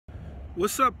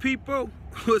What's up, people?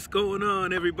 What's going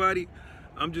on, everybody?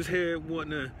 I'm just here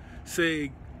wanting to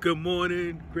say good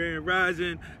morning, grand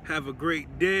rising, have a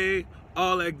great day,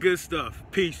 all that good stuff.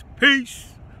 Peace, peace,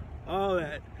 all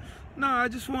that. No, I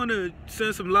just want to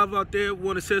send some love out there,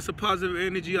 want to send some positive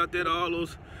energy out there to all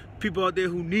those people out there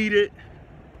who need it.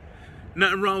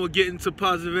 Nothing wrong with getting some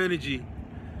positive energy.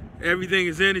 Everything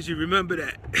is energy, remember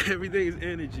that. Everything is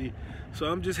energy. So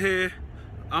I'm just here,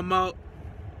 I'm out.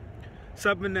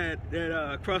 Something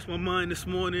that crossed my mind this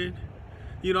morning.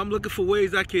 You know, I'm looking for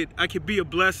ways I could be a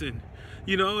blessing.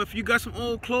 You know, if you got some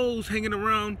old clothes hanging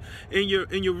around in your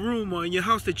room or in your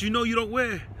house that you know you don't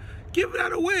wear, give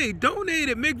that away. Donate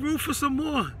it. Make room for some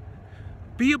more.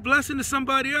 Be a blessing to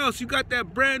somebody else. You got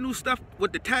that brand new stuff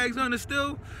with the tags on it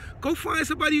still. Go find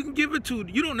somebody you can give it to.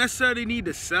 You don't necessarily need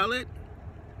to sell it.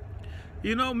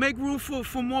 You know, make room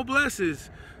for more blessings.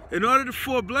 In order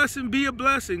for a blessing, be a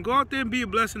blessing. Go out there and be a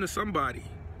blessing to somebody.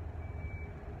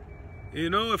 You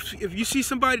know, if you see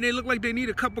somebody and they look like they need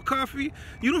a cup of coffee,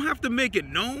 you don't have to make it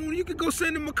known. You can go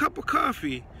send them a cup of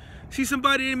coffee. See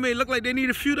somebody that may look like they need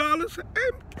a few dollars, hey,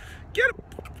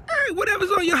 hey,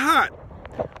 whatever's on your heart.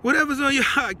 Whatever's on your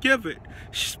heart, give it.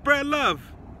 Spread love.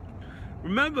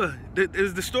 Remember,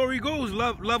 as the story goes,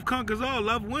 love conquers all,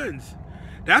 love wins.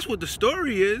 That's what the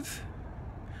story is.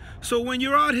 So when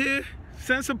you're out here,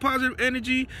 send some positive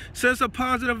energy, send some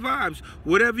positive vibes.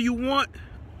 Whatever you want,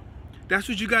 that's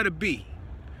what you got to be.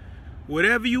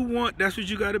 Whatever you want, that's what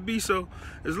you got to be. So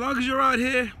as long as you're out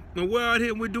here, and we're out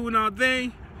here and we're doing our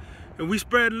thing, and we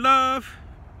spread love,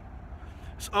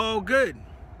 it's all good.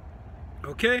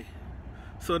 Okay?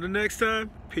 So the next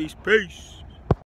time, peace, peace.